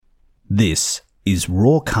This is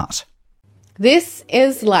Raw Cut. This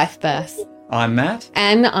is Life Burst. I'm Matt.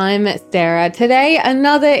 And I'm Sarah. Today,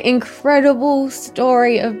 another incredible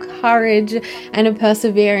story of courage and of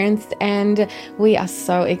perseverance, and we are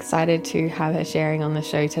so excited to have her sharing on the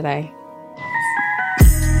show today.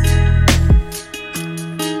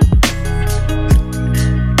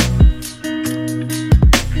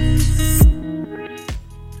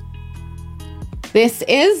 This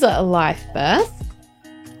is Life Burst.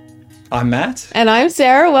 I'm Matt. And I'm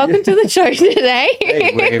Sarah. Welcome to the show today.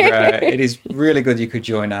 It is really good you could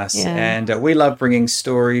join us. Yeah. And we love bringing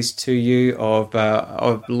stories to you of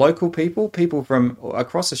local people from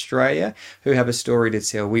across Australia who have a story to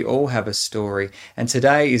tell. We all have a story. And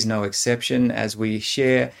today is no exception as we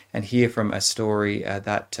share and hear from a story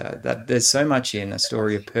that there's so much in, a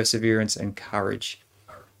story of perseverance and courage.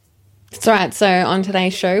 That's right. So on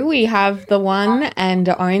today's show, we have the one and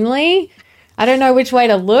only... I don't know which way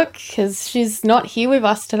to look because she's not here with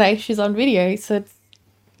us today. She's on video, so it's...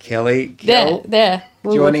 Kel, there.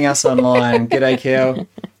 Joining us online. G'day, Kel.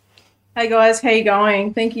 Hey guys, how you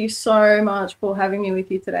going? Thank you so much for having me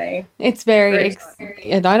with you today. It's we're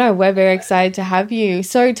very excited to have you.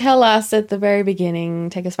 So tell us at the very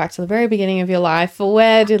beginning, take us back to the very beginning of your life.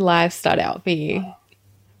 Where did life start out for you?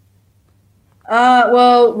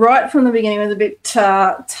 Well, right from the beginning it was a bit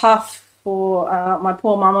tough for my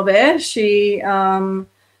poor mama bear. She had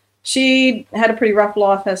a pretty rough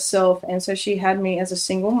life herself, and so she had me as a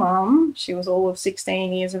single mum. She was all of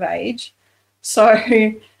 16 years of age. So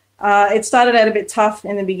it started out a bit tough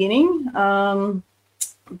in the beginning,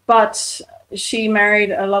 but she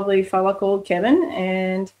married a lovely fella called Kevin,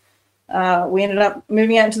 and we ended up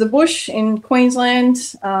moving out into the bush in Queensland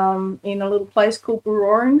in a little place called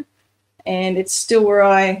Brewarrine, and it's still where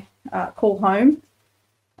I call home.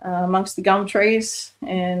 Amongst the gum trees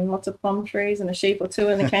and lots of plum trees and a sheep or two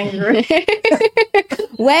and the kangaroo.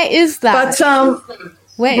 Where is that? But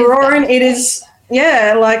where Brewarrine, it is,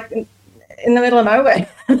 like in the middle of nowhere.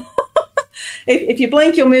 if you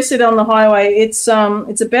blink, you'll miss it on the highway. It's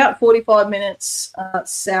about 45 minutes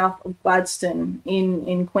south of Gladstone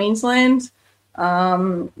in Queensland,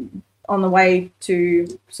 on the way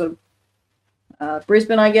to sort of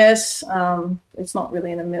Brisbane, I guess. It's not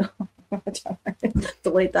really in the middle.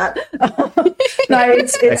 Delete that. No,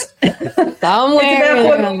 it's somewhere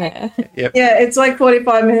around there. Yep. Yeah, it's like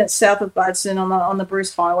 45 minutes south of Gladstone on the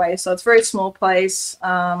Bruce Highway. So it's a very small place.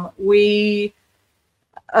 We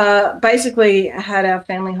basically had our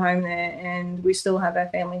family home there, and we still have our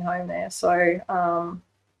family home there. So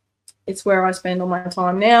it's where I spend all my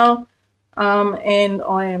time now, and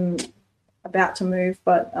I am about to move,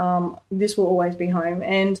 but this will always be home.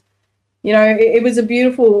 And you know, it was a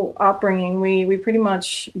beautiful upbringing. We pretty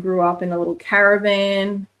much grew up in a little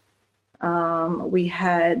caravan. We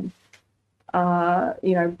had,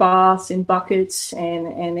 baths in buckets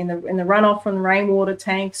and in the runoff from the rainwater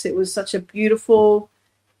tanks. It was such a beautiful,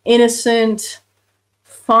 innocent,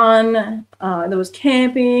 fun. There was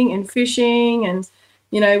camping and fishing, and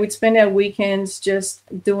we'd spend our weekends just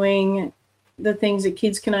doing the things that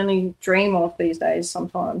kids can only dream of these days.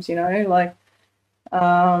 Sometimes,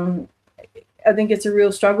 I think it's a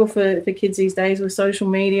real struggle for kids these days with social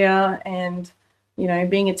media and,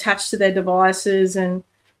 being attached to their devices. And,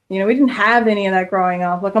 we didn't have any of that growing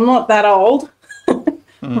up. Like, I'm not that old.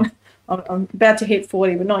 I'm about to hit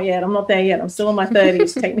 40, but not yet. I'm not there yet. I'm still in my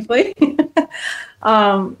 30s, technically.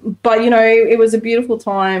 But, it was a beautiful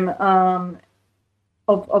time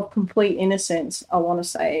of complete innocence, I want to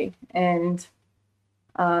say. And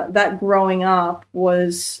that growing up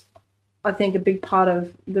was, I think, a big part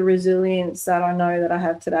of the resilience that I know that I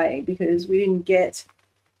have today, because we didn't get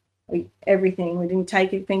everything. We didn't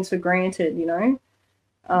take things for granted, It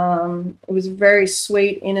was very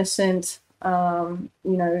sweet, innocent,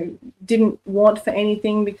 didn't want for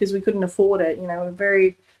anything because we couldn't afford it. We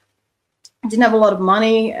didn't have a lot of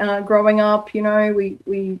money growing up, we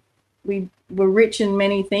were rich in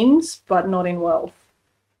many things, but not in wealth.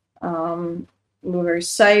 We were very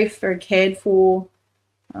safe, very cared for.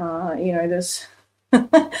 There's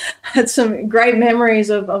had some great memories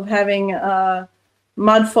of having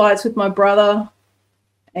mud fights with my brother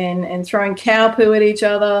and throwing cow poo at each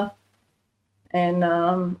other. And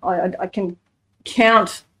I can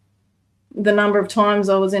count the number of times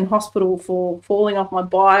I was in hospital for falling off my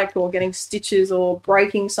bike or getting stitches or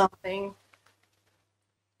breaking something.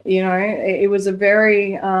 It was a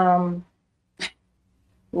very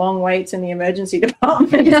long waits in the emergency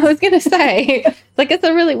department. I was going to say,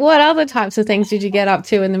 what other types of things did you get up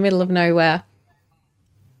to in the middle of nowhere?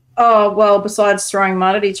 Oh, well, besides throwing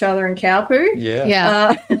mud at each other and cow poo.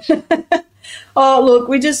 Yeah. Oh, look,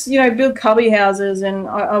 we just, build cubby houses, and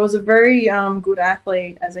I was a very good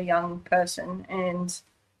athlete as a young person, and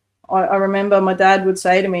I remember my dad would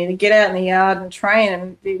say to me to get out in the yard and train,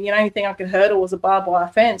 and the only thing I could hurdle was a barbed wire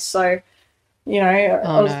fence. So, I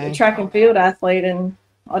was a track and field athlete, and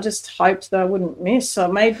I just hoped that I wouldn't miss. So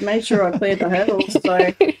I made sure I cleared the hurdles. So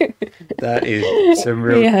that is some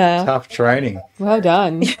real tough training. Well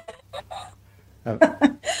done.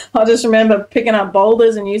 I just remember picking up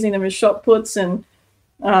boulders and using them as shot puts, and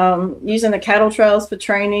using the cattle trails for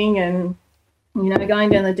training, and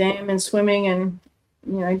going down the dam and swimming, and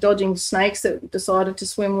dodging snakes that decided to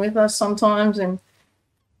swim with us sometimes. And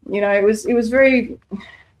it was very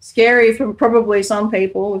scary for probably some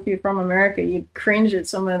people. If you're from America, you'd cringe at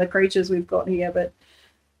some of the creatures we've got here, but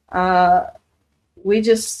we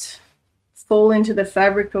just fall into the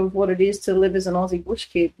fabric of what it is to live as an Aussie bush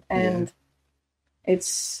kid, and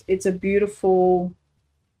it's a beautiful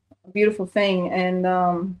thing. And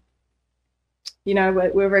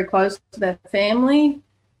we're very close to their family.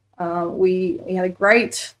 We had a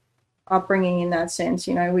great upbringing in that sense.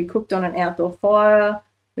 We cooked on an outdoor fire.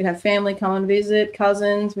 We'd have family come and visit,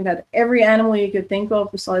 cousins. We'd had every animal you could think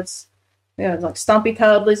of besides, like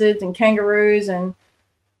stumpy-tailed lizards and kangaroos. And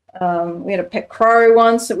we had a pet crow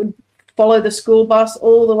once that would follow the school bus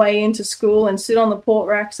all the way into school and sit on the port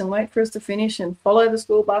racks and wait for us to finish and follow the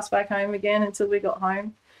school bus back home again until we got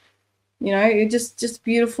home. It just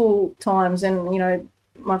beautiful times. And,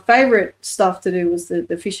 my favorite stuff to do was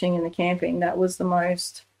the fishing and the camping. That was the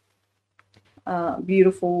most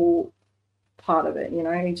beautiful part of it.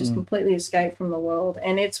 You just completely escape from the world,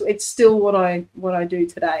 and it's still what I do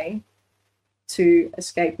today to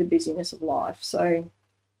escape the busyness of life. So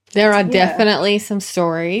there are definitely some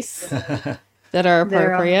stories that are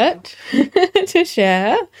appropriate to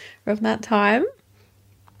share from that time.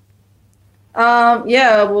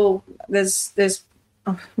 Well, there's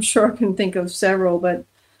I'm sure I can think of several, but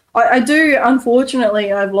I do,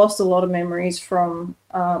 unfortunately, I've lost a lot of memories from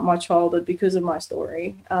my childhood because of my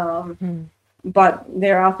story. But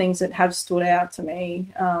there are things that have stood out to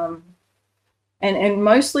me. And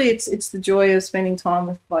mostly it's the joy of spending time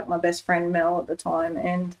with, like, my best friend Mel at the time.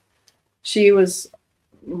 And she was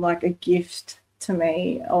like a gift to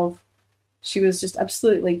me. She was just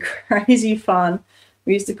absolutely crazy fun.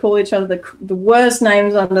 We used to call each other the worst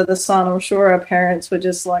names under the sun. I'm sure our parents were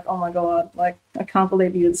just like, oh, my God, like, I can't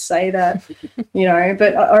believe you would say that,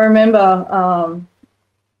 But I remember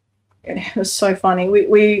it was so funny.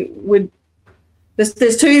 We would –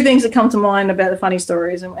 there's two things that come to mind about the funny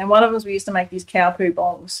stories, and one of them is we used to make these cow poo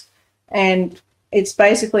bongs, and it's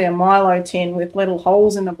basically a Milo tin with little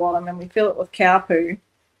holes in the bottom, and we fill it with cow poo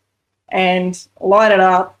and light it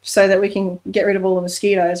up so that we can get rid of all the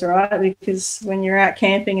mosquitoes, right? Because when you're out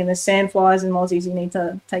camping and there's sandflies and mozzies, you need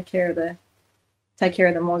to take care of the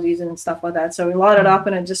mozzies and stuff like that. So we light it up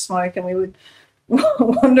and it just smoke, and we would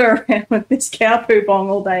wander around with this cow poo bong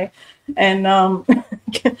all day, and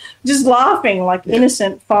just laughing, like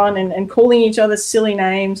innocent fun, and calling each other silly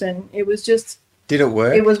names. And it was just... Did it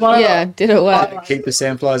work? It was one of did it work? Keep the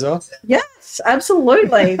sandflies off? Yes,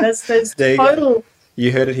 absolutely. There's total... You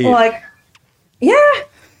heard it here. Like,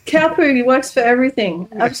 cow poo works for everything.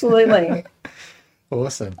 Absolutely.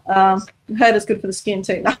 Awesome. Heard it's good for the skin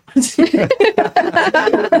too. No.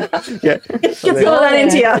 Get all that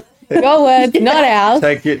into you. Your words, not ours.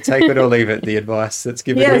 Take it or leave it. The advice that's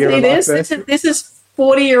given here. Yes, it is. This is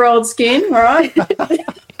 40-year-old skin, right?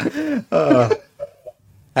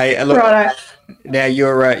 Hey, look. Righto. Now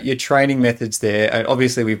your training methods there.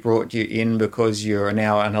 Obviously, we brought you in because you're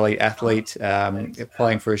now an elite athlete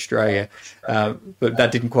playing for Australia, but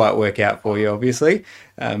that didn't quite work out for you, obviously.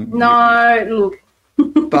 No, look.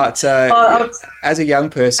 But as a young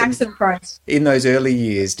person, in those early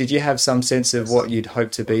years, did you have some sense of what you'd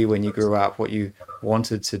hope to be when you grew up? What you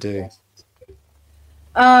wanted to do?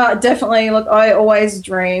 Definitely. Look, I always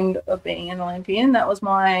dreamed of being an Olympian. That was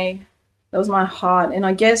my heart, and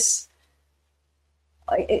I guess.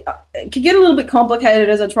 It could get a little bit complicated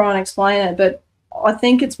as I try and explain it, but I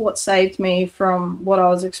think it's what saved me from what I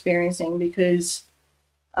was experiencing, because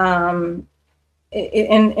and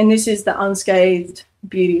this is the unscathed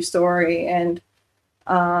beauty story, and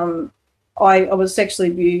I was sexually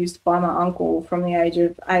abused by my uncle from the age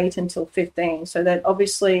of 8 until 15, so that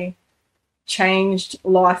obviously changed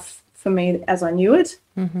life for me as I knew it.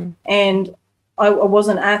 And I was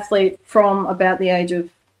an athlete from about the age of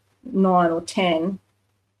 9 or 10,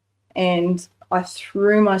 and I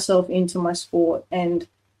threw myself into my sport. And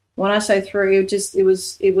when I say threw, it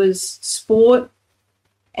was sport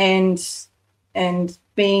and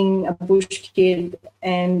being a bush kid,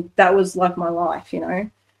 and that was like my life,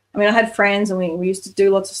 I mean, I had friends and we used to do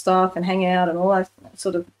lots of stuff and hang out and all that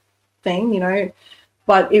sort of thing, you know,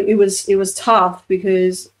 but it was tough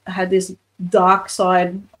because I had this dark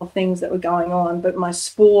side of things that were going on, but my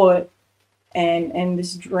sport and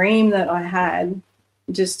this dream that I had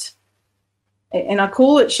just, and I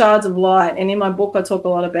call it shards of light. And in my book, I talk a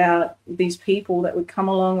lot about these people that would come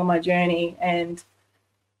along on my journey, and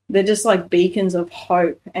they're just like beacons of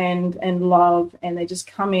hope and love, and they just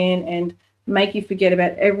come in and make you forget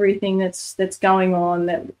about everything that's going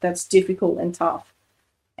on that's difficult and tough.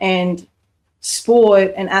 And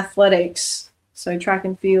sport and athletics, so track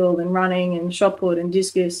and field and running and shot put and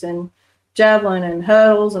discus and javelin and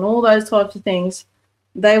hurdles and all those types of things,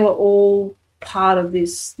 they were all part of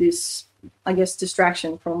this I guess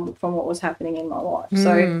distraction from what was happening in my life.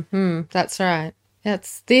 So that's right.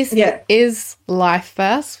 This is Life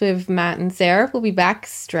First with Matt and Sarah. We'll be back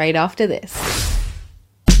straight after this.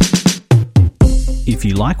 If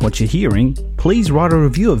you like what you're hearing, please write a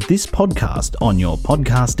review of this podcast on your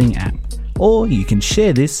podcasting app, or you can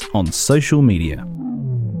share this on social media.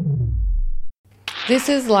 This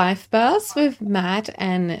is Life Burst with Matt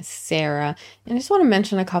and Sarah. And I just want to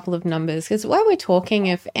mention a couple of numbers because while we're talking,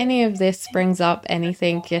 if any of this brings up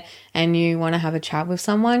anything and you want to have a chat with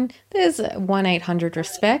someone, there's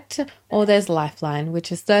 1-800-RESPECT or there's Lifeline,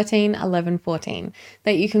 which is 13 11 14,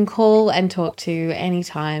 that you can call and talk to any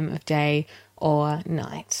time of day or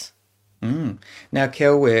night. Now,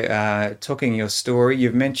 Kel, we're talking your story.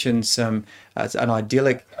 You've mentioned an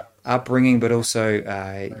idyllic upbringing, but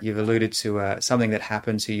also you've alluded to something that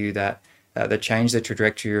happened to you that changed the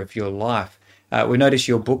trajectory of your life. We noticed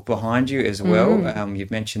your book behind you as well.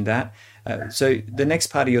 You've mentioned that. So the next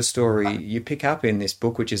part of your story you pick up in this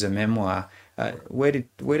book, which is a memoir. Where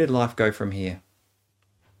did life go from here?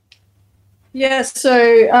 Yeah,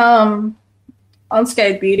 so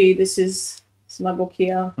Unscathed Beauty, this is my book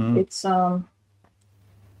here. It's the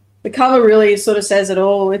cover really sort of says it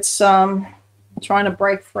all. It's trying to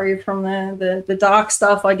break free from the dark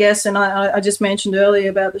stuff, I guess. And I just mentioned earlier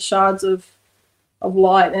about the shards of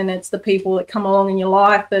light, and it's the people that come along in your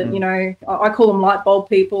life that, you know, I call them light bulb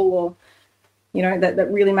people, or, you know,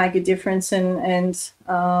 that really make a difference and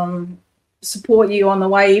support you on the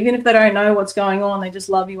way, even if they don't know what's going on. They just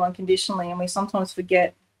love you unconditionally, and we sometimes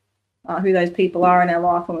forget who those people are in our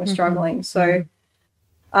life when we're struggling. So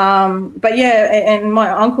but yeah, and my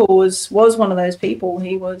uncle was one of those people.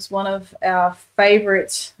 He was one of our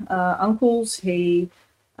favorite uncles. He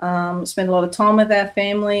spent a lot of time with our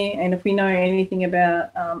family, and if we know anything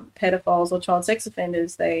about pedophiles or child sex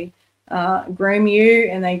offenders, they groom you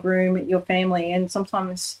and they groom your family. And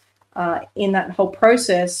sometimes in that whole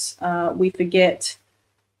process, we forget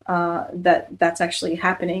that's actually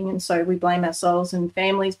happening, and so we blame ourselves, and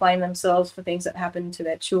families blame themselves for things that happen to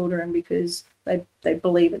their children because they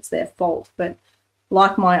believe it's their fault. But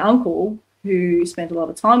like my uncle, who spent a lot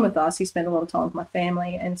of time with us, he spent a lot of time with my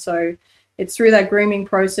family, and so it's through that grooming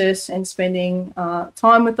process and spending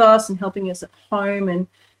time with us and helping us at home. And,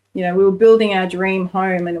 you know, we were building our dream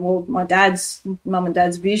home, and my mum and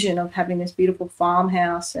dad's vision of having this beautiful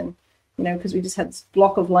farmhouse, and, you know, because we just had this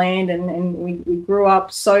block of land, and we grew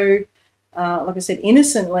up so, like I said,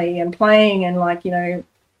 innocently and playing, and, like, you know,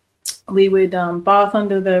 we would bath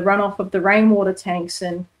under the runoff of the rainwater tanks,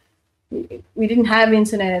 and we didn't have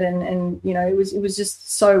internet, and you know, it was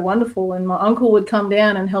just so wonderful. And my uncle would come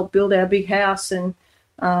down and help build our big house, and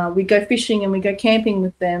we'd go fishing and we'd go camping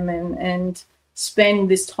with them and spend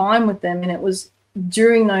this time with them. And it was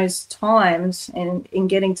during those times and in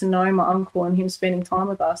getting to know my uncle and him spending time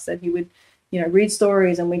with us that he would, you know, read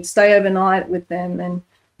stories, and we'd stay overnight with them. And,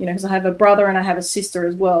 you know, because I have a brother and I have a sister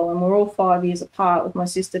as well, and we're all 5 years apart, with my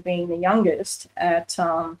sister being the youngest at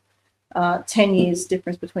 10 years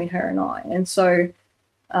difference between her and I. And so,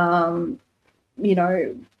 you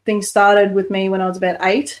know, things started with me when I was about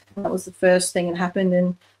 8. That was the first thing that happened.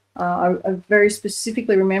 And I very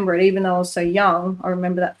specifically remember it, even though I was so young. I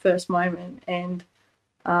remember that first moment, and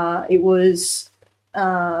it was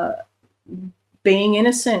being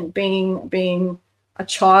innocent, being a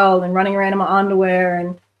child, and running around in my underwear.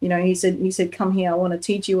 And, you know, he said, "Come here, I want to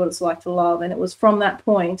teach you what it's like to love." And it was from that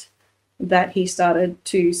point that he started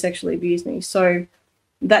to sexually abuse me. So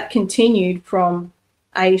that continued from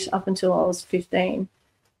 8 up until I was 15.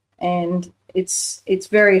 And it's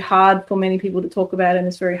very hard for many people to talk about, and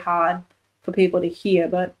it's very hard for people to hear.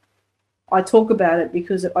 But I talk about it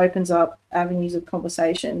because it opens up avenues of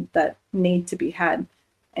conversation that need to be had.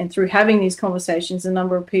 And through having these conversations, the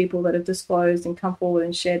number of people that have disclosed and come forward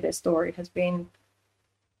and shared their story has been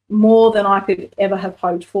more than I could ever have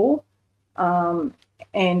hoped for.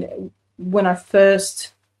 And when I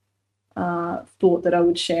first thought that I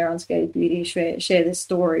would share Unscathed Beauty, share this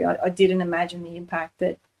story. I didn't imagine the impact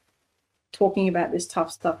that talking about this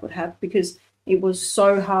tough stuff would have, because it was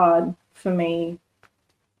so hard for me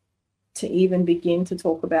to even begin to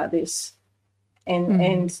talk about this.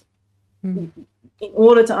 And in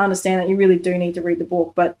order to understand that, you really do need to read the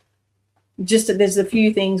book. But just there's a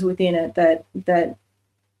few things within it that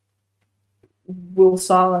will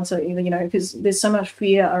silence it, you know, because there's so much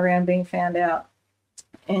fear around being found out,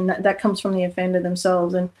 and that comes from the offender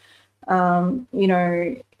themselves. And you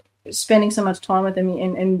know, spending so much time with them,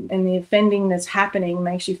 and the offending that's happening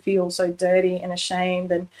makes you feel so dirty and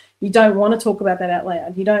ashamed, and you don't want to talk about that out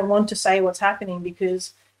loud. You don't want to say what's happening,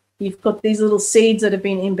 because you've got these little seeds that have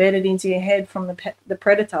been embedded into your head from the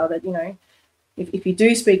predator that, you know, if you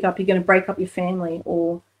do speak up, you're going to break up your family,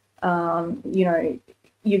 or you know,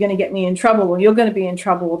 you're going to get me in trouble, or you're going to be in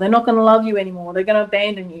trouble, or they're not going to love you anymore, they're going to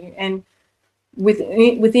abandon you. And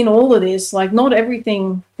within all of this, like, not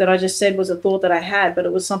everything that I just said was a thought that I had, but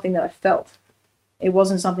it was something that I felt. It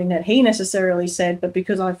wasn't something that he necessarily said, but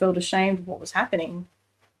because I felt ashamed of what was happening,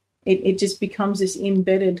 it just becomes this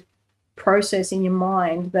embedded process in your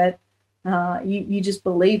mind that you just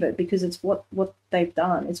believe it, because it's what they've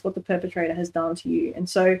done. It's what the perpetrator has done to you. And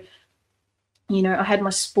so, you know, I had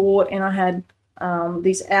my sport, and I had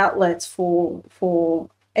these outlets for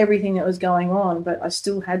everything that was going on, but I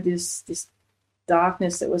still had this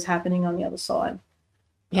darkness that was happening on the other side.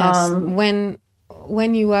 Yes.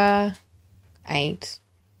 When you were 8,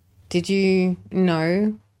 did you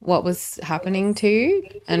know what was happening to you?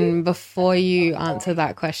 And before you answer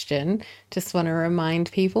that question, just want to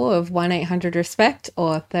remind people of 1-800-RESPECT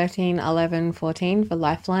or 13 11 14 for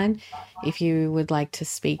Lifeline if you would like to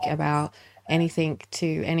speak about anything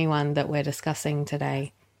to anyone that we're discussing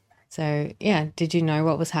today. So yeah, did you know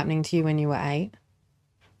what was happening to you when you were 8?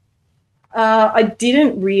 I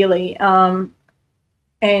didn't really, and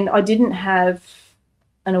I didn't have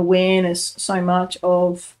an awareness so much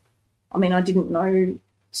of, I mean, I didn't know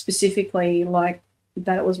specifically like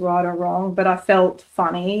that it was right or wrong, but I felt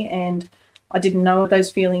funny, and I didn't know what those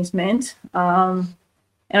feelings meant. And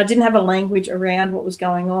I didn't have a language around what was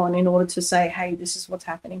going on in order to say, hey, this is what's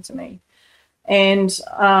happening to me. And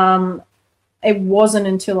it wasn't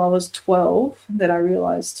until I was 12 that I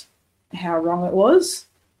realized how wrong it was.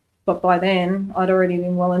 But by then, I'd already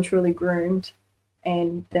been well and truly groomed,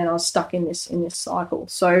 and then I was stuck in this cycle.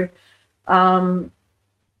 So,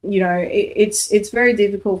 you know, it's very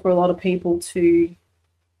difficult for a lot of people to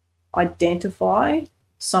identify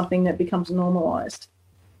something that becomes normalized.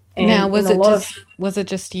 And now, was it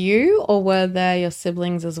just you, or were there your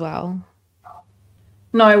siblings as well?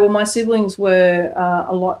 No, well, my siblings were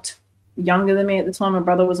a lot younger than me at the time. My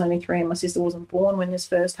brother was only 3, and my sister wasn't born when this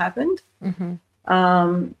first happened. Mm-hmm.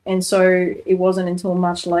 And so it wasn't until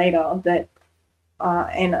much later that,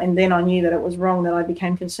 and then I knew that it was wrong, that I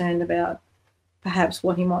became concerned about perhaps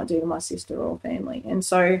what he might do to my sister or family. And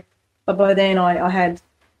so, but by then I had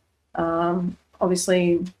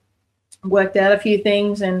obviously worked out a few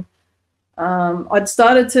things, and I'd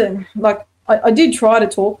started to, like, I did try to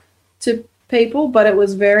talk to people, but it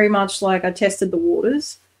was very much like I tested the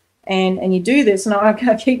waters. And you do this, and I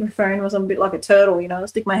keep referring to myself a bit like a turtle, you know, I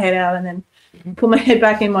stick my head out and then put my head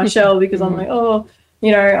back in my shell, because I'm like, oh,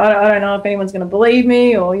 you know, I don't know if anyone's going to believe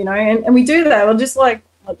me, or, you know, and we do that. We'll just, like,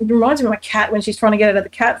 it reminds me of my cat when she's trying to get out of the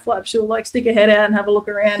cat flap. She'll, like, stick her head out and have a look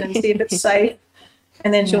around and see if it's safe,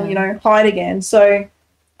 and then she'll, you know, hide again. So, you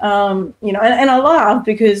know, and I laugh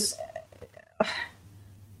because,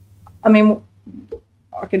 I mean,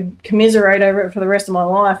 I could commiserate over it for the rest of my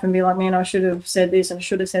life and be like, man, I should have said this and I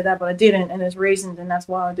should have said that, but I didn't, and there's reasons, and that's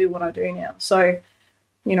why I do what I do now. So,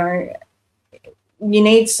 you know, you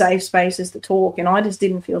need safe spaces to talk, and I just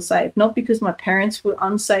didn't feel safe, not because my parents were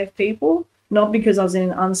unsafe people, not because I was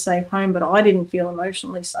in an unsafe home, but I didn't feel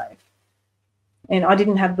emotionally safe, and I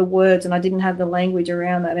didn't have the words, and I didn't have the language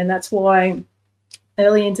around that. And that's why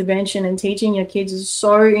early intervention and teaching your kids is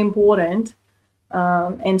so important.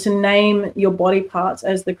 And to name your body parts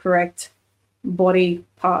as the correct body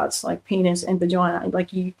parts, like penis and vagina.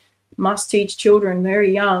 Like, you must teach children at a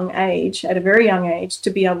very young age, to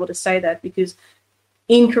be able to say that, because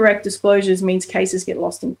incorrect disclosures means cases get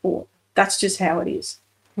lost in court. That's just how it is.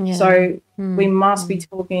 Yeah. So we must be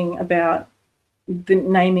talking about the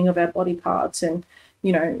naming of our body parts. And,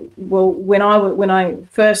 you know, well, when I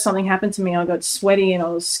first, something happened to me, I got sweaty and I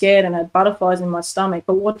was scared and I had butterflies in my stomach.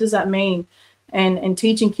 But what does that mean? And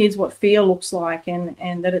teaching kids what fear looks like,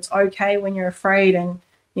 and that it's okay when you're afraid, and,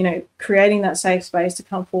 you know, creating that safe space to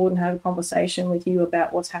come forward and have a conversation with you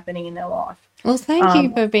about what's happening in their life. Well, thank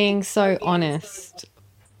you for being so honest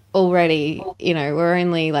already, we're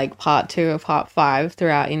only like part 2 or part 5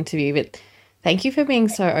 through our interview, but thank you for being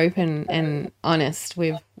so open and honest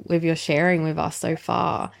with your sharing with us so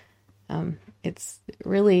far. It's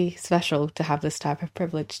really special to have this type of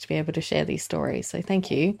privilege to be able to share these stories. So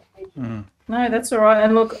thank you. No, that's all right.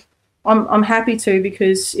 And look, I'm happy to,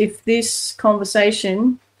 because if this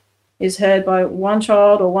conversation is heard by one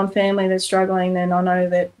child or one family that's struggling, then I know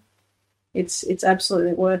that it's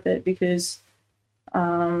absolutely worth it, because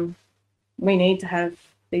we need to have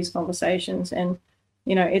these conversations. And,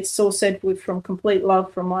 it's all said from complete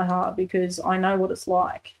love from my heart, because I know what it's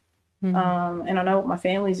like. And I know what my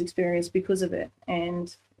family's experienced because of it,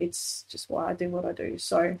 and it's just why I do what I do.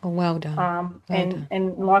 So well done.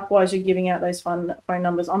 And likewise, you're giving out those phone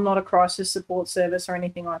numbers. I'm not a crisis support service or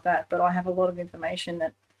anything like that, but I have a lot of information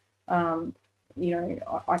that I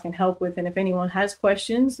can help with. And if anyone has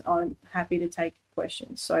questions, I'm happy to take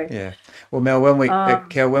questions. So yeah, well, Mel,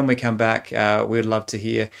 Kel, when we come back, we'd love to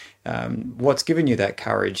hear what's given you that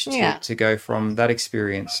courage to go from that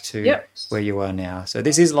experience to where you are now. So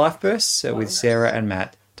this is Life Bursts with Sarah and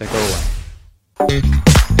Matt. Don't go away.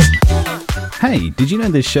 Hey, did you know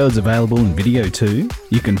this show is available in video too?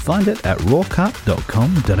 You can find it at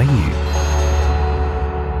rawcut.com.au.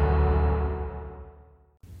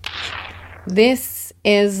 This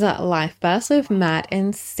is Life Bursts with Matt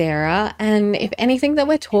and Sarah, and if anything that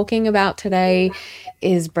we're talking about today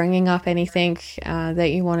is bringing up anything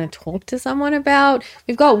that you want to talk to someone about,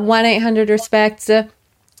 we've got 1-800-RESPECT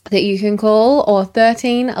that you can call, or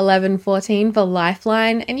 13 11 14 for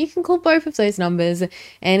Lifeline, and you can call both of those numbers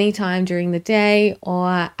anytime during the day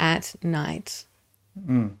or at night.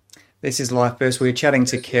 This is Life Burst. We're chatting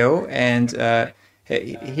to Kel, and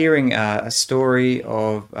hearing a story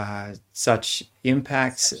of such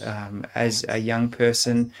impact as a young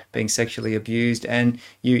person being sexually abused, and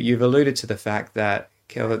you've alluded to the fact that,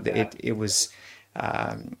 Kel, it was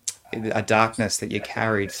a darkness that you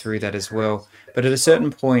carried through that as well. But at a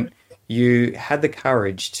certain point, you had the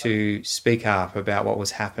courage to speak up about what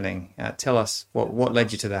was happening. Tell us what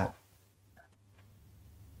led you to that.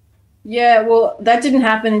 Yeah, well, that didn't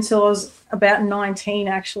happen until I was about 19,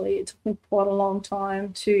 actually. It took me quite a long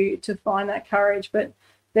time to find that courage. But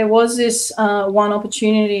there was this one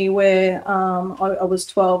opportunity where I was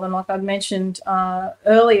 12, and like I mentioned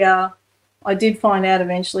earlier, I did find out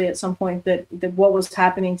eventually at some point that what was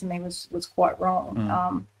happening to me was quite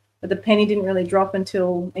wrong. But the penny didn't really drop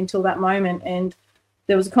until that moment. And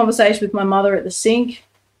there was a conversation with my mother at the sink,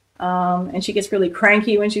 and she gets really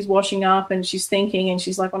cranky when she's washing up, and she's thinking, and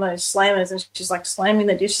she's like one of those slammers, and she's like slamming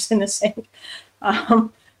the dishes in the sink.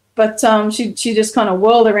 But she just kind of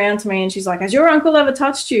whirled around to me, and she's like, "Has your uncle ever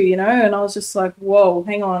touched you?" And I was just like, "Whoa,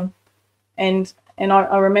 hang on." And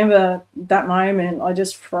I remember that moment, I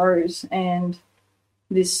just froze, and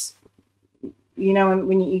this,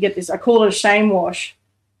 when you get this, I call it a shame wash.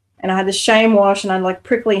 And I had the shame wash, and I had like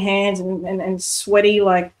prickly hands and sweaty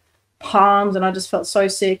like palms, and I just felt so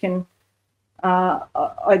sick. And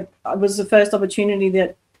I was the first opportunity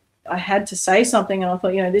that I had to say something, and I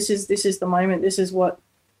thought, this is the moment. This is what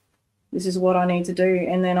I need to do.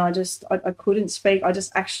 And then I couldn't speak. I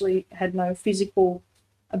just actually had no physical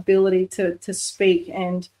ability to speak,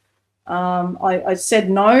 and I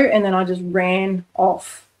said no, and then I just ran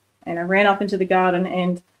off, and I ran up into the garden,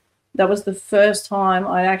 and that was the first time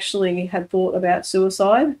I actually had thought about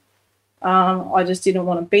suicide. I just didn't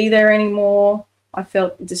want to be there anymore. I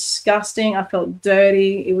felt disgusting. I felt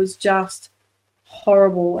dirty. It was just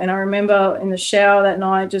horrible. And I remember in the shower that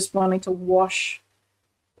night just wanting to wash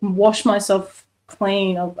myself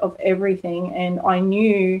clean of everything. And I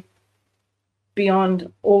knew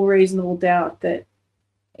beyond all reasonable doubt that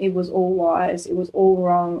it was all lies. It was all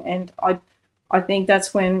wrong. And I think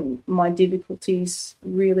that's when my difficulties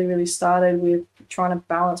really, really started, with trying to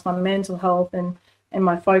balance my mental health and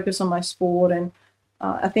my focus on my sport. And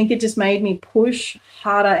I think it just made me push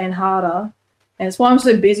harder and harder. And it's why I'm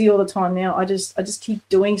so busy all the time now. I just keep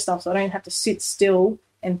doing stuff so I don't have to sit still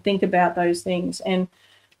and think about those things. And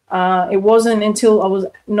it wasn't until I was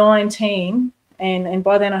 19, and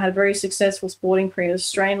by then I had a very successful sporting career,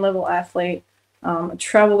 Australian level athlete. I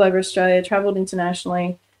traveled over Australia, traveled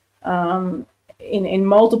internationally, in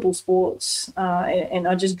multiple sports, and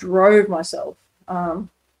I just drove myself. And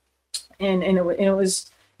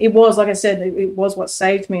it was like I said, it was what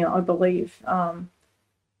saved me, I believe.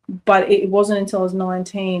 But it wasn't until I was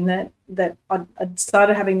 19 that I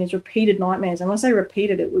started having these repeated nightmares. And when I say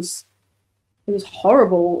repeated, it was was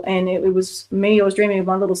horrible. And it was me. I was dreaming of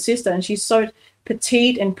my little sister, and she's so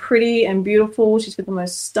petite and pretty and beautiful. She's got the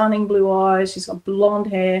most stunning blue eyes. She's got blonde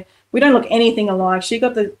hair. We don't look anything alike. She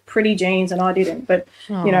got the pretty genes and I didn't. But,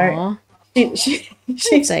 Aww. you know,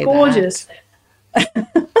 she's gorgeous.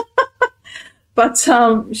 But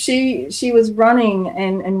she was running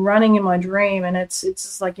and running in my dream, and it's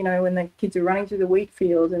just like, you know, when the kids are running through the wheat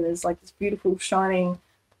field and there's like this beautiful shining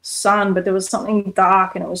sun, but there was something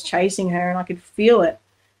dark and it was chasing her, and I could feel it.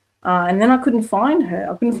 And then I couldn't find her.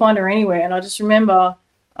 I couldn't find her anywhere. And I just remember,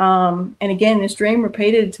 and again, this dream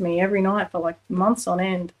repeated to me every night for like months on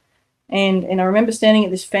end. And I remember standing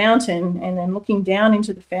at this fountain and then looking down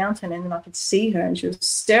into the fountain, and then I could see her, and she was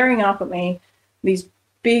staring up at me, these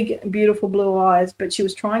big, beautiful blue eyes, but she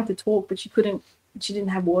was trying to talk, but she didn't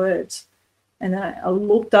have words. And then I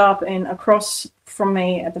looked up, and across from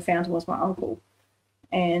me at the fountain was my uncle.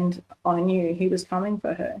 And I knew he was coming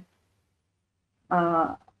for her.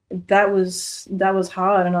 That was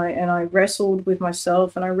hard, and I wrestled with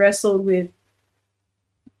myself, and I wrestled with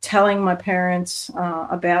telling my parents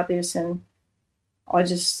about this, and I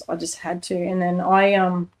just had to. And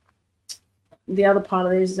then the other part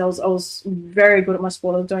of this is I was very good at my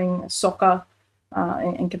sport. I was doing soccer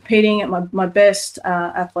and competing at my best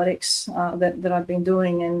athletics that I've been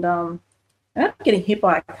doing, and I ended up getting hit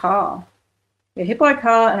by a car. I got hit by a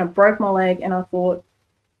car and I broke my leg, and I thought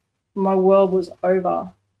my world was over.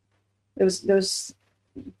 There was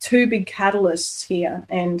two big catalysts here,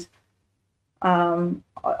 and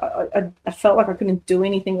I felt like I couldn't do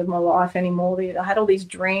anything with my life anymore. I had all these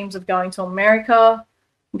dreams of going to America,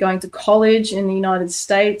 going to college in the United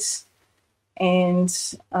States, and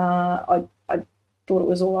I thought it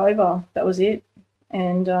was all over. That was it.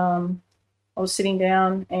 And I was sitting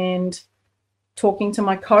down and talking to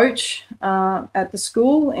my coach at the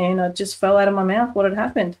school, and it just fell out of my mouth what had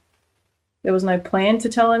happened. There was no plan to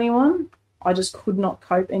tell anyone. I just could not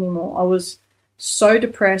cope anymore. I was so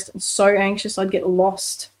depressed and so anxious. I'd get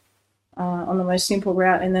lost on the most simple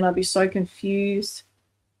route, and then I'd be so confused.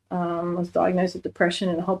 I was diagnosed with depression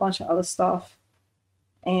and a whole bunch of other stuff,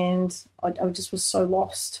 and I just was so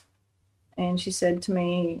lost. And she said to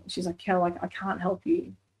me, she's like, "Kel, I can't help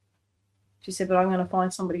you." She said, "But I'm going to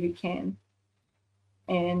find somebody who can."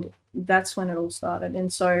 And that's when it all started.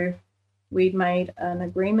 And so we'd made an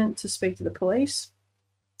agreement to speak to the police.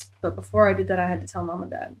 But before I did that, I had to tell Mum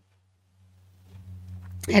and Dad.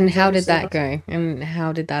 And how did that go? And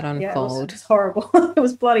how did that unfold? It was horrible. It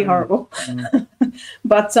was bloody horrible.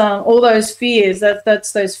 But all those fears,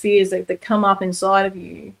 that's those fears that come up inside of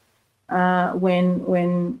you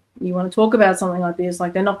when you want to talk about something like this.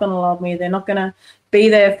 Like, they're not going to love me. They're not going to be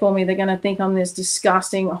there for me. They're going to think I'm this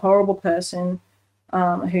disgusting, horrible person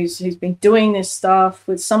who's been doing this stuff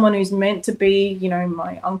with someone who's meant to be, you know,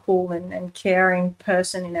 my uncle and caring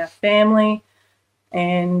person in our family.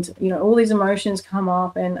 And, you know, all these emotions come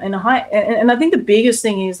up, and I think the biggest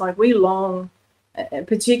thing is, like, we long,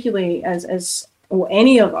 particularly as or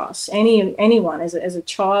any of us, anyone as a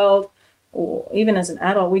child or even as an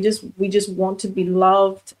adult, we just want to be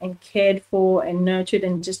loved and cared for and nurtured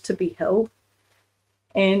and just to be held.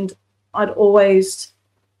 And I'd always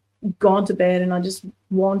gone to bed and I just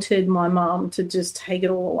wanted my mum to just take it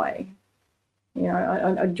all away. You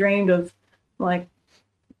know, I dreamed of, like,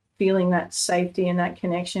 feeling that safety and that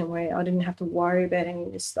connection where I didn't have to worry about any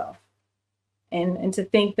of this stuff. And to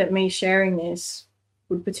think that me sharing this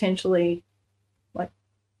would potentially, like,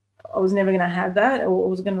 I was never going to have that or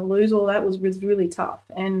was going to lose all that was really tough.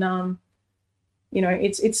 And, you know,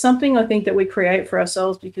 it's something I think that we create for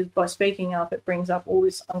ourselves, because by speaking up, it brings up all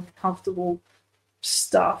this uncomfortable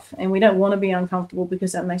stuff. And we don't want to be uncomfortable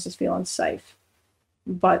because that makes us feel unsafe.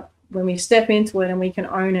 But when we step into it and we can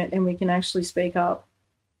own it and we can actually speak up,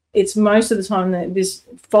 it's most of the time that this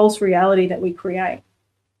false reality that we create.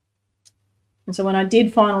 And so when I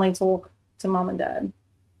did finally talk to Mum and Dad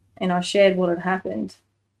and I shared what had happened,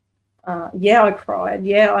 I cried.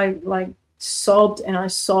 Yeah, I sobbed and I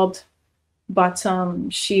sobbed, but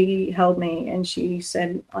she held me and she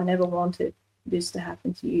said, "I never wanted this to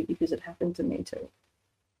happen to you because it happened to me too.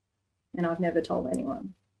 And I've never told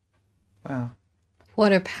anyone." Wow.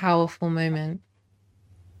 What a powerful moment.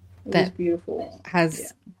 It was beautiful.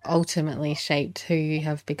 Has ultimately shaped who you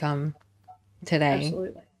have become today.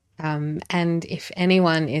 Absolutely. And if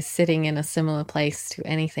anyone is sitting in a similar place to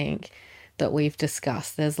anything that we've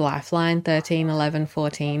discussed, there's Lifeline 13, 11,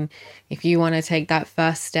 14. If you want to take that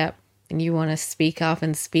first step and you want to speak up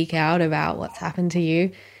and speak out about what's happened to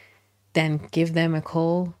you, then give them a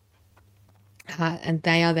call. And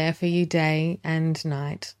they are there for you day and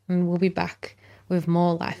night. And we'll be back with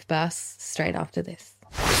more Life Bursts straight after this.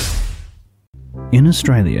 In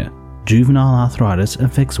Australia, juvenile arthritis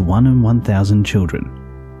affects 1 in 1,000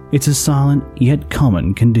 children. It's a silent yet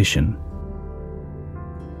common condition.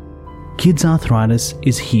 Kids Arthritis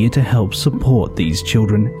is here to help support these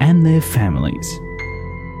children and their families.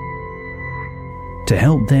 To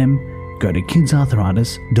help them, go to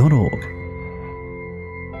kidsarthritis.org.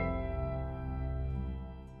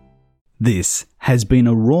 This has been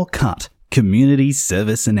a Raw Cut community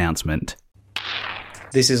service announcement.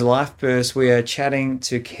 This is Life Burst. We are chatting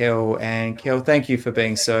to Kel, and Kel, thank you for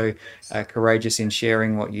being so courageous in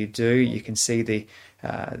sharing what you do. You can see the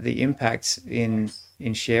impact in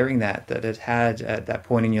sharing that it had at that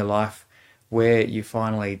point in your life where you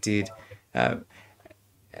finally did.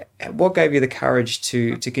 What gave you the courage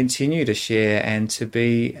to continue to share and to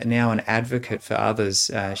be now an advocate for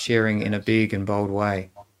others, sharing in a big and bold way?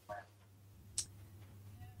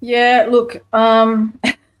 Yeah, look,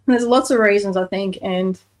 there's lots of reasons, I think,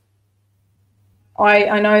 and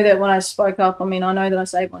I know that when I spoke up, I know that I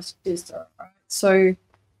saved my sister, right? So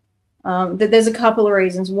there's a couple of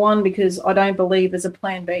reasons. One, because I don't believe there's a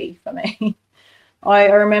plan B for me. I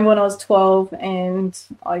remember when I was 12 and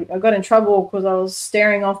I got in trouble because I was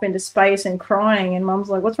staring off into space and crying, and Mum's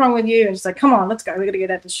like, "What's wrong with you?" And she's like, "Come on, let's go. We've got to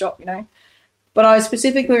get out to the shop, you know." But I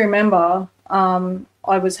specifically remember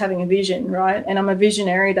I was having a vision, right? And I'm a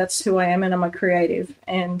visionary. That's who I am, and I'm a creative.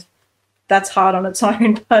 And that's hard on its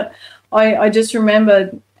own. But I just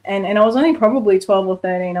remembered, and I was only probably 12 or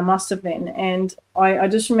 13, I must have been. And I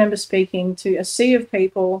just remember speaking to a sea of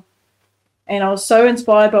people, and I was so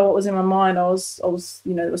inspired by what was in my mind. I was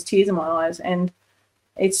there was tears in my eyes, and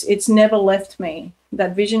it's never left me.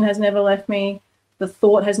 That vision has never left me. The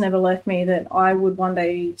thought has never left me that I would one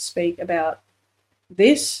day speak about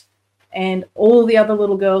this, and all the other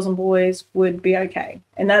little girls and boys would be okay.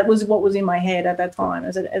 And that was what was in my head at that time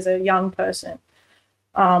as a young person.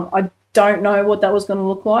 I don't know what that was going to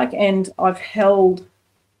look like, and I've held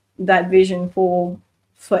that vision for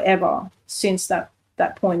forever since that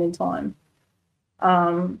point in time.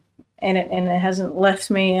 And it hasn't left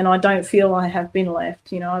me, and I don't feel I have been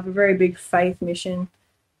left. You know, I have a very big faith mission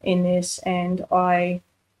in this, and I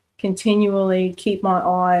continually keep my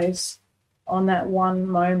eyes on that one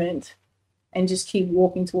moment and just keep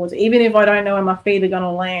walking towards it, even if I don't know where my feet are going to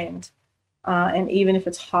land, and even if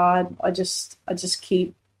it's hard. I just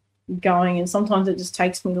keep going, and sometimes it just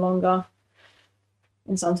takes me longer,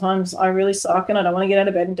 and sometimes I really suck and I don't want to get out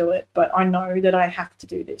of bed and do it, but I know that I have to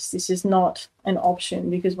do this. This is not an option,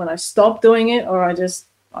 because when I stop doing it, or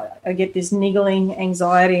I get this niggling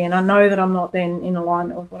anxiety, and I know that I'm not then in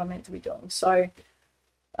alignment with what I'm meant to be doing. So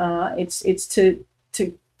it's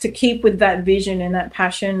to keep with that vision and that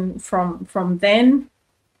passion from then,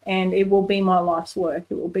 and it will be my life's work.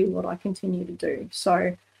 It will be what I continue to do.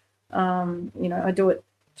 So, I do it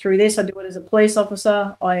through this. I do it as a police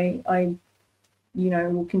officer. I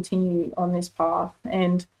will continue on this path,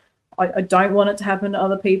 and I don't want it to happen to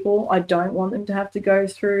other people. I don't want them to have to go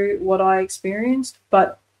through what I experienced,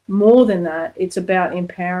 but more than that, it's about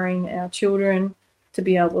empowering our children to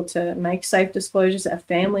be able to make safe disclosures, our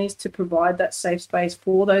families to provide that safe space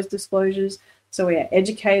for those disclosures, so we are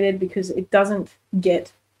educated, because it doesn't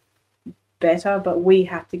get better, but we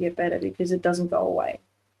have to get better, because it doesn't go away.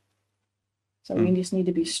 So we just need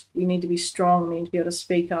to be strong. We need to be able to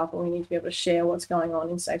speak up, and we need to be able to share what's going on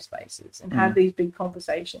in safe spaces and have these big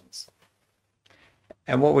conversations.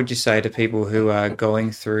 And what would you say to people who are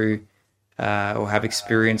going through or have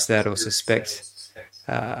experienced that, or suspect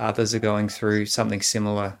others are going through something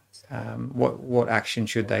similar? What action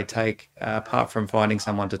should they take apart from finding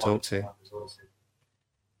someone to talk to?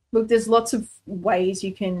 Look, there's lots of ways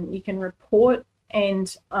you can report,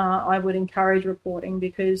 and I would encourage reporting,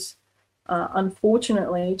 because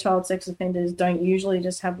unfortunately, child sex offenders don't usually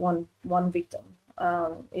just have one victim.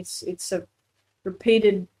 It's a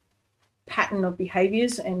repeated pattern of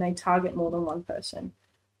behaviours, and they target more than one person.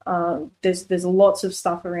 There's lots of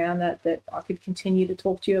stuff around that I could continue to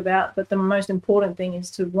talk to you about, but the most important thing is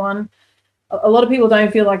to, one, a lot of people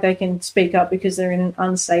don't feel like they can speak up because they're in an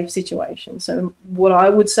unsafe situation. So what I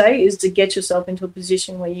would say is to get yourself into a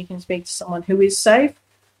position where you can speak to someone who is safe,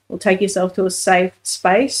 or take yourself to a safe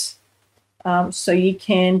space, so you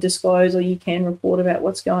can disclose or you can report about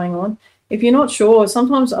what's going on. If you're not sure,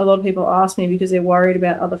 sometimes a lot of people ask me because they're worried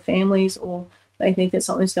about other families, or they think that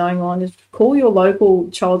something's going on, is call your local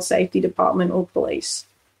child safety department or police.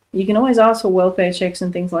 You can always ask for welfare checks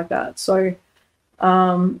and things like that. So,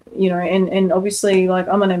 and obviously, like,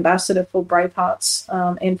 I'm an ambassador for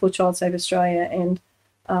Bravehearts and for Child Safe Australia,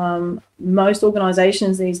 and most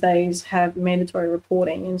organisations these days have mandatory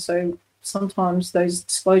reporting, and so sometimes those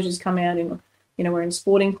disclosures come out in you know, we're in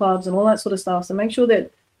sporting clubs and all that sort of stuff. So make sure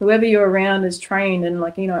that whoever you're around is trained, and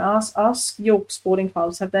like, you know, ask your sporting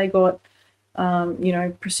clubs, have they got you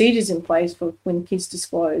know, procedures in place for when kids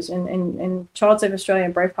disclose, and Child Safe Australia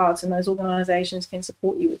and Bravehearts and those organisations can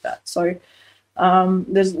support you with that. So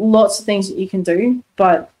there's lots of things that you can do,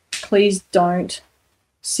 but please don't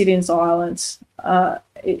sit in silence.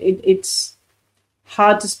 It's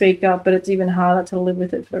hard to speak up, but it's even harder to live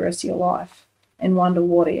with it for the rest of your life and wonder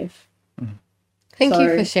what if. Thank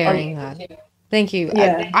you for sharing that. Thank you.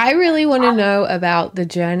 Yeah. I really want to know about the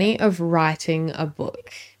journey of writing a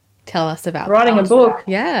book. Tell us about writing that. a book.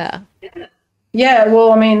 Yeah. Yeah,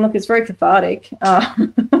 well, I mean, look, it's very cathartic.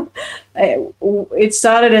 It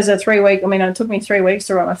started as a 3-week. I mean, it took me 3 weeks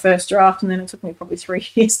to write my first draft, and then it took me probably 3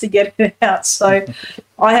 years to get it out. So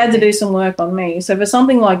I had to do some work on me. So for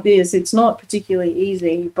something like this, it's not particularly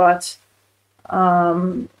easy, but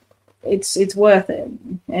it's worth it.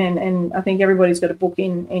 And I think everybody's got a book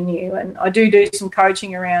in you. And I do some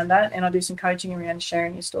coaching around that, and I do some coaching around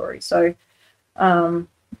sharing your story. So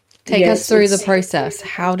take us through the process.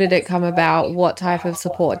 How did it come about? What type of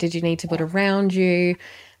support did you need to put around you?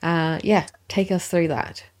 Take us through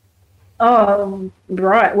that. Oh,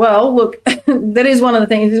 right. Well, look, that is one of the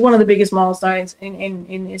things. This is one of the biggest milestones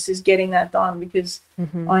in this, is getting that done, because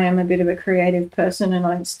I am a bit of a creative person, and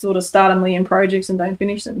I sort of start a million projects and don't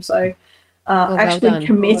finish them. So actually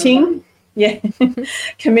committing,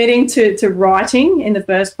 committing to writing in the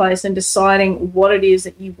first place, and deciding what it is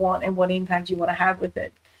that you want and what impact you want to have with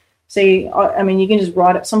it. See, I mean, you can just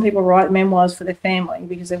write it. Some people write memoirs for their family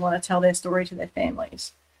because they want to tell their story to their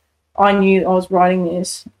families. I knew I was writing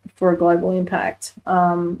this for a global impact.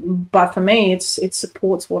 But for me, it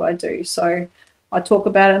supports what I do. So I talk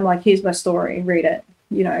about it, and like, here's my story, read it,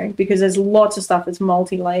 you know, because there's lots of stuff that's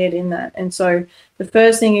multi-layered in that. And so the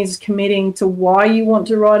first thing is committing to why you want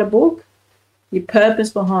to write a book, your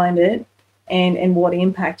purpose behind it, and what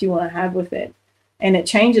impact you want to have with it. And it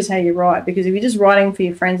changes how you write, because if you're just writing for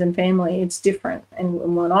your friends and family, it's different.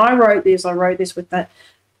 And when I wrote this with that.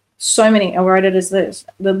 So many. I wrote it as this: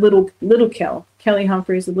 the little Kelly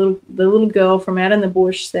Humphreys, the little girl from out in the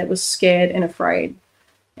bush that was scared and afraid.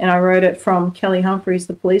 And I wrote it from Kelly Humphreys,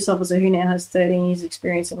 the police officer who now has 13 years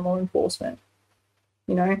experience in law enforcement.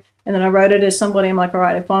 You know, and then I wrote it as somebody. I'm like, all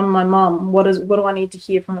right, if I'm my mum, what do I need to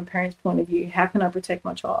hear from a parent's point of view? How can I protect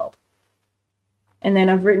my child? And then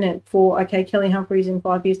I've written it for, okay, Kelly Humphreys in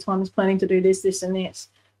 5 years' time is planning to do this, this, and this.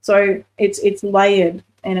 So it's layered,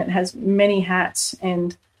 and it has many hats,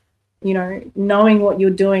 and you know, knowing what you're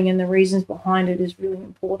doing and the reasons behind it is really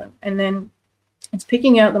important. And then it's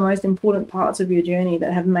picking out the most important parts of your journey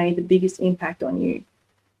that have made the biggest impact on you.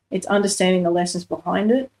 It's understanding the lessons behind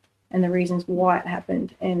it and the reasons why it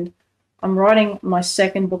happened. And I'm writing my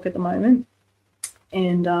second book at the moment,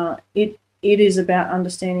 and it is about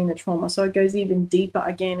understanding the trauma. So it goes even deeper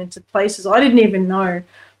again into places I didn't even know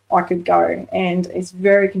I could go. And it's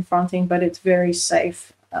very confronting, but it's very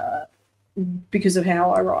safe because of how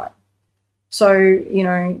I write. So, you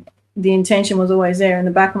know, the intention was always there. In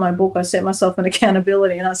the back of my book, I set myself an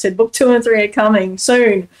accountability, and I said, book 2 and 3 are coming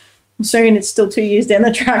soon. Soon, it's still 2 years down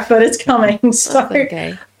the track, but it's coming. So, that's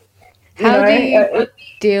okay. How do you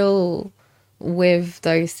deal with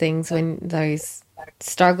those things, when those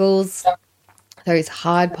struggles, those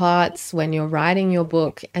hard parts, when you're writing your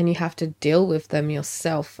book and you have to deal with them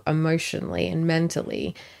yourself emotionally and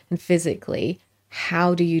mentally and physically?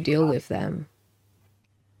 How do you deal with them?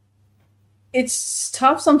 It's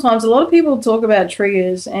tough sometimes. A lot of people talk about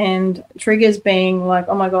triggers, and triggers being like,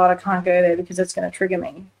 oh my God, I can't go there because it's going to trigger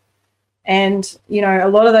me. And, you know, a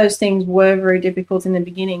lot of those things were very difficult in the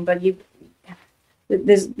beginning, but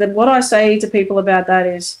what I say to people about that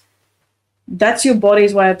is, that's your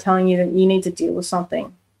body's way of telling you that you need to deal with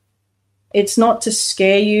something. It's not to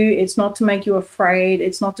scare you. It's not to make you afraid.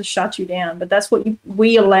 It's not to shut you down, but that's what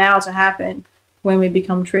we allow to happen when we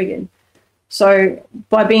become triggered. So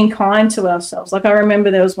by being kind to ourselves, like I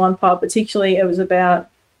remember there was one part particularly, it was about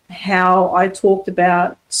how I talked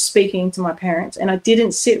about speaking to my parents, and it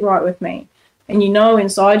didn't sit right with me. And you know,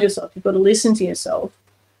 inside yourself, you've got to listen to yourself,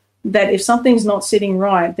 that if something's not sitting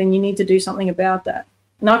right, then you need to do something about that.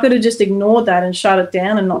 And I could have just ignored that and shut it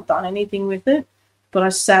down and not done anything with it. But I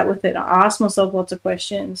sat with it. I asked myself lots of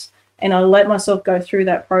questions, and I let myself go through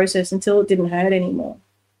that process until it didn't hurt anymore.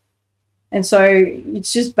 And so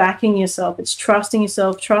it's just backing yourself. It's trusting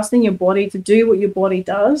yourself, trusting your body to do what your body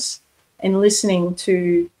does, and listening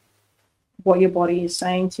to what your body is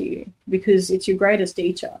saying to you, because it's your greatest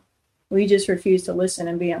teacher. We just refuse to listen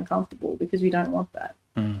and be uncomfortable because we don't want that.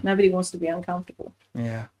 Nobody wants to be uncomfortable.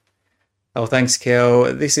 Yeah. Oh, thanks,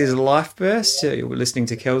 Kel. This is Life Burst. You're listening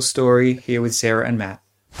to Kel's story here with Sarah and Matt.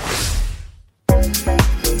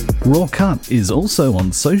 Raw Cut is also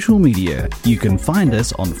on social media. You can find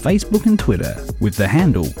us on Facebook and Twitter with the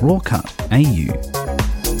handle RawCutAU.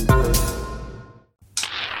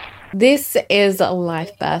 This is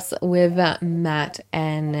Life Burst with Matt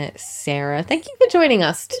and Sarah. Thank you for joining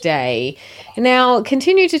us today. Now,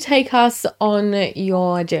 continue to take us on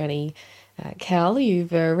your journey. Kel,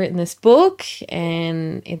 you've written this book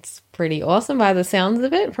and it's pretty awesome by the sounds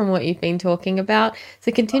of it from what you've been talking about.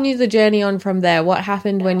 So continue the journey on from there. What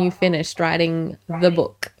happened when you finished writing the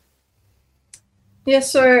book? Yeah,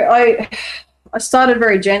 so I started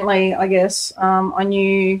very gently, I guess. I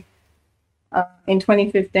knew in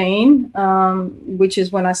 2015, which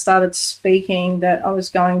is when I started speaking, that I was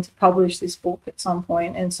going to publish this book at some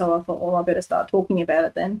point. And so I thought, well, I better start talking about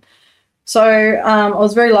it then. So I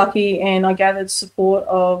was very lucky and I gathered support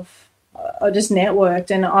of, I just networked,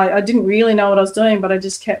 and I didn't really know what I was doing, but I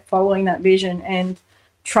just kept following that vision and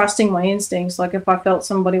trusting my instincts. Like if I felt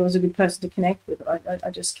somebody was a good person to connect with, I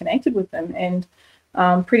just connected with them.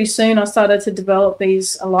 And pretty soon I started to develop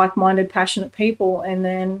these like-minded, passionate people. And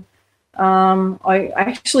then I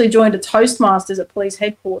actually joined a Toastmasters at police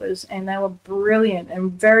headquarters, and they were brilliant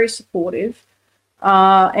and very supportive.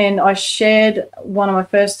 And I shared one of my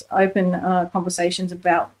first open conversations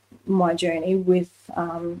about my journey with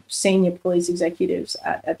senior police executives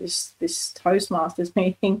at this Toastmasters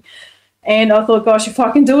meeting. And I thought, gosh, if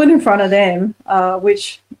I can do it in front of them,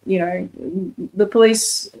 which, you know, the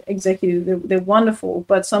police executive, they're wonderful,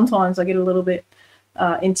 but sometimes I get a little bit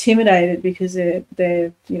intimidated because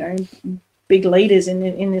they're you know, big leaders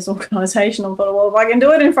in this organisation. I thought, well, if I can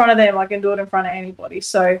do it in front of them, I can do it in front of anybody.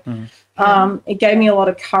 So it gave me a lot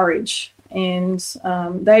of courage, and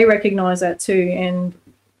they recognised that too and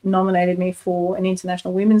nominated me for an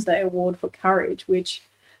International Women's Day Award for courage, which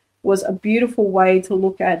was a beautiful way to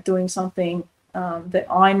look at doing something that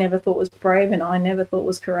I never thought was brave and I never thought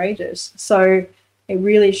was courageous. So it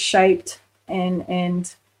really shaped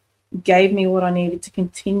and gave me what I needed to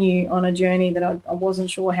continue on a journey that I wasn't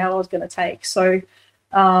sure how I was going to take. So,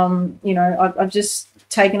 you know, I've just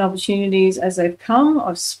taken opportunities as they've come.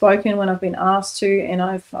 I've spoken when I've been asked to, and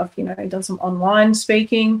I've you know, done some online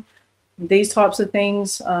speaking, these types of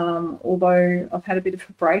things, although I've had a bit of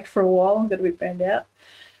a break for a while. I've got a bit burned out.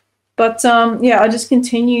 But, yeah, I just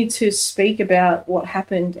continue to speak about what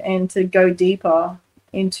happened and to go deeper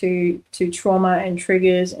into trauma and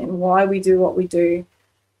triggers and why we do what we do.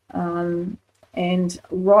 And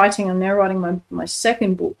writing, I'm now writing my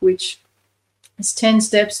second book, which is 10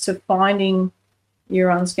 Steps to Finding Your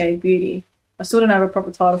Unscathed Beauty. I still don't have a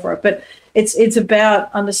proper title for it, but it's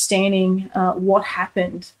about understanding what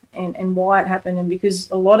happened and why it happened. And because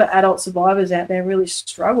a lot of adult survivors out there really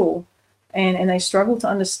struggle and they struggle to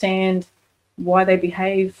understand why they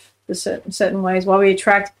behave the certain ways, why we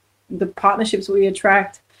attract the partnerships we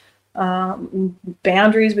attract,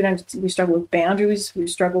 boundaries. We struggle with boundaries. We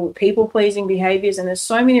struggle with people-pleasing behaviors, and there's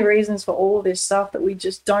so many reasons for all of this stuff that we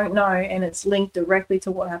just don't know, and it's linked directly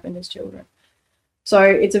to what happened as children. So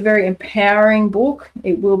it's a very empowering book.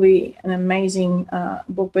 It will be an amazing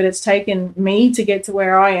book, but it's taken me to get to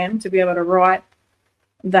where I am to be able to write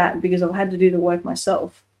that because I've had to do the work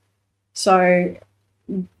myself. So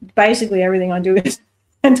basically everything I do is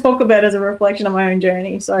and talk about as a reflection of my own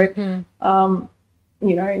journey. So,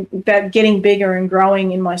 you know, about getting bigger and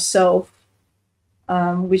growing in myself,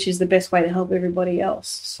 which is the best way to help everybody else.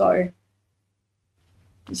 So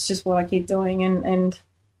it's just what I keep doing. And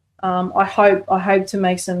I hope to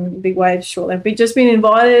make some big waves shortly. I've just been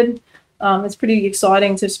invited. It's pretty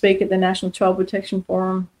exciting to speak at the National Child Protection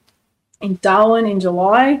Forum in Darwin in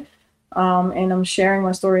July. And I'm sharing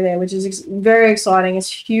my story there, which is very exciting. It's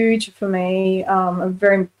huge for me, a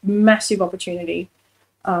very massive opportunity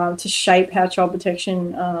to shape how child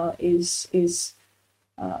protection is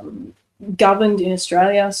governed in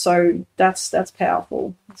Australia. So that's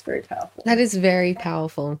powerful. It's very powerful. That is very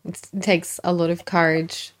powerful. It takes a lot of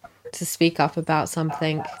courage to speak up about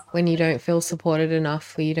something when you don't feel supported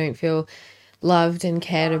enough, or you don't feel loved and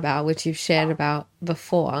cared about, which you've shared about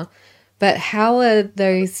before. But how are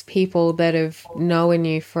those people that have known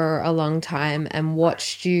you for a long time and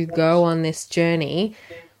watched you go on this journey,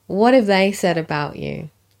 what have they said about you?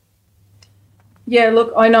 Yeah,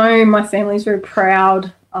 look, I know my family's very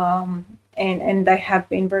proud, and they have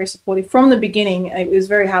been very supportive. From the beginning, it was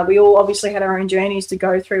very hard. We all obviously had our own journeys to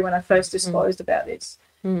go through when I first disclosed about this.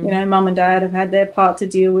 You know, mum and dad have had their part to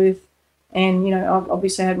deal with, and, you know, I've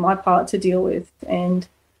obviously had my part to deal with. And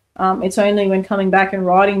It's only when coming back and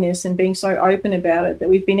writing this and being so open about it that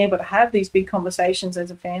we've been able to have these big conversations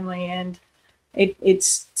as a family, and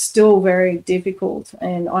it's still very difficult.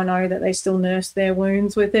 And I know that they still nurse their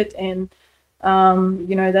wounds with it, and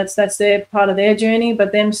that's their part of their journey.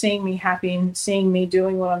 But them seeing me happy and seeing me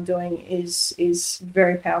doing what I'm doing is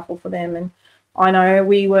very powerful for them. And I know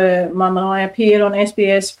Mum and I appeared on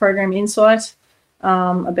SBS program Insight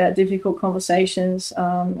about difficult conversations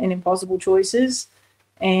and impossible choices.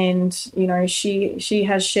 And, she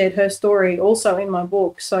has shared her story also in my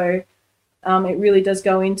book. So it really does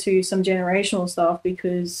go into some generational stuff,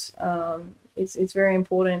 because it's very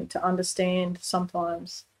important to understand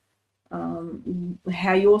sometimes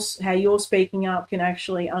how you're speaking up can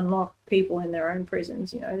actually unlock people in their own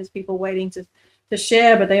prisons. There's people waiting to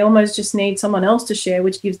share, but they almost just need someone else to share,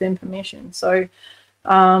 which gives them permission. So,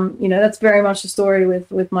 that's very much the story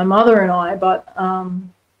with my mother and I. But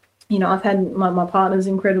I've had my partner's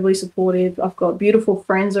incredibly supportive. I've got beautiful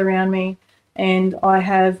friends around me, and I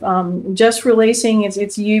have just releasing, it's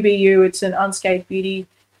UBU, it's an Unscathed Beauty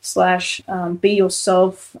 / be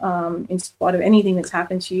yourself in spite of anything that's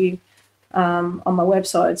happened to you on my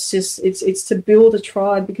website. It's to build a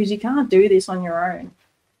tribe, because you can't do this on your own.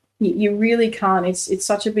 You really can't. It's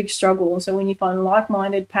such a big struggle. So when you find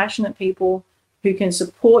like-minded, passionate people who can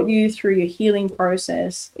support you through your healing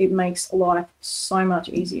process, it makes life so much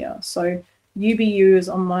easier. So UBU is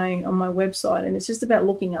on my website, and it's just about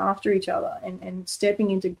looking after each other and stepping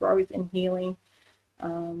into growth and healing.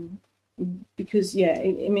 Because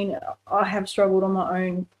I have struggled on my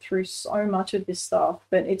own through so much of this stuff,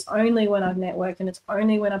 but it's only when I've networked, and it's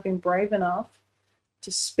only when I've been brave enough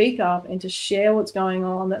to speak up and to share what's going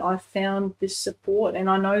on that I've found this support. And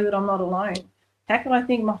I know that I'm not alone. How could I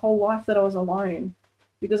think my whole life that I was alone?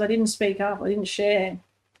 Because I didn't speak up, I didn't share.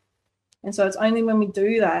 And so it's only when we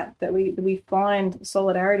do that we find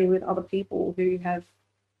solidarity with other people who have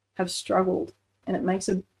struggled, and it makes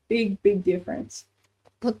a big, big difference.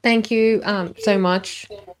 Well, thank you so much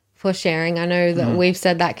for sharing. I know that we've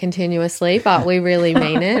said that continuously, but we really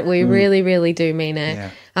mean it. We really, really do mean it.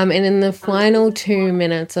 Yeah. And in the final 2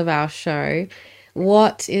 minutes of our show,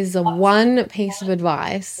 what is the one piece of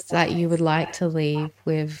advice that you would like to leave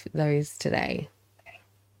with those today?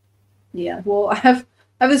 Yeah, well, I have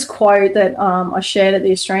this quote that I shared at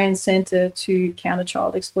the Australian Centre to Counter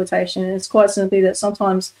Child Exploitation, and it's quite simply that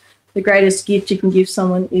sometimes the greatest gift you can give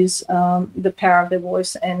someone is the power of their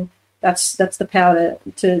voice, and that's the power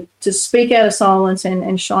to speak out of silence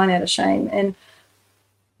and shine out of shame. And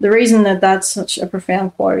the reason that that's such a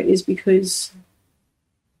profound quote is because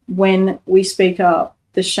when we speak up,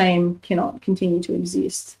 the shame cannot continue to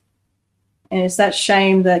exist. And it's that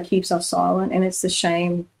shame that keeps us silent, and it's the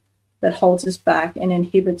shame that holds us back and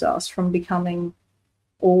inhibits us from becoming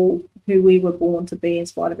all who we were born to be in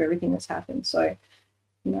spite of everything that's happened. So,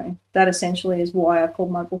 that essentially is why I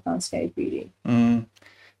called my book Unscathed Beauty.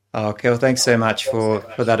 Oh, Kel, thanks so much for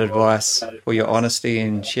that advice, for your honesty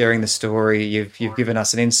in sharing the story. You've given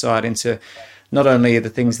us an insight into not only the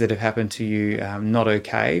things that have happened to you not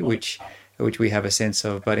okay, which we have a sense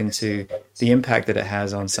of, but into the impact that it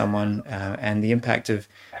has on someone and the impact of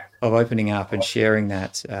opening up and sharing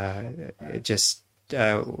that.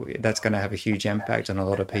 That's going to have a huge impact on a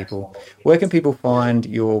lot of people. Where can people find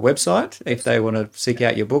your website if they want to seek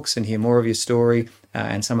out your books and hear more of your story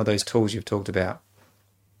and some of those tools you've talked about?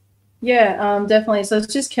 Yeah, definitely. So it's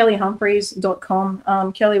just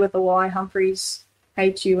kellyhumphries.com. Kelly with a Y, Humphries,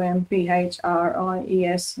 HUMPHRIES.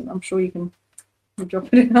 I'm sure you can drop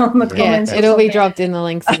it in on the comments. Yeah, it'll be dropped in the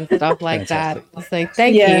links and stuff like that. So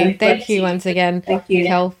thank you once again,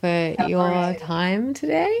 Kel, for your time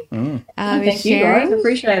today. Thank you, guys.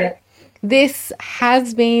 Appreciate it. This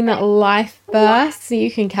has been Life Bursts. You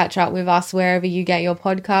can catch up with us wherever you get your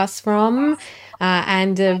podcasts from.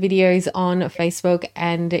 And videos on Facebook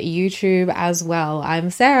and YouTube as well. I'm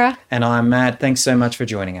Sarah. And I'm Matt. Thanks so much for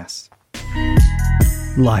joining us.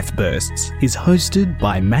 Life Bursts is hosted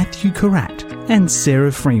by Matthew Karat and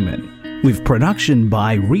Sarah Freeman, with production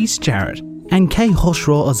by Reese Jarrett and Kay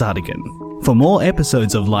Hoshro Ozadigan. For more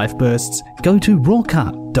episodes of Life Bursts, go to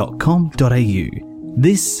rawcut.com.au.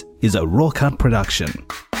 This is a Rawcut production.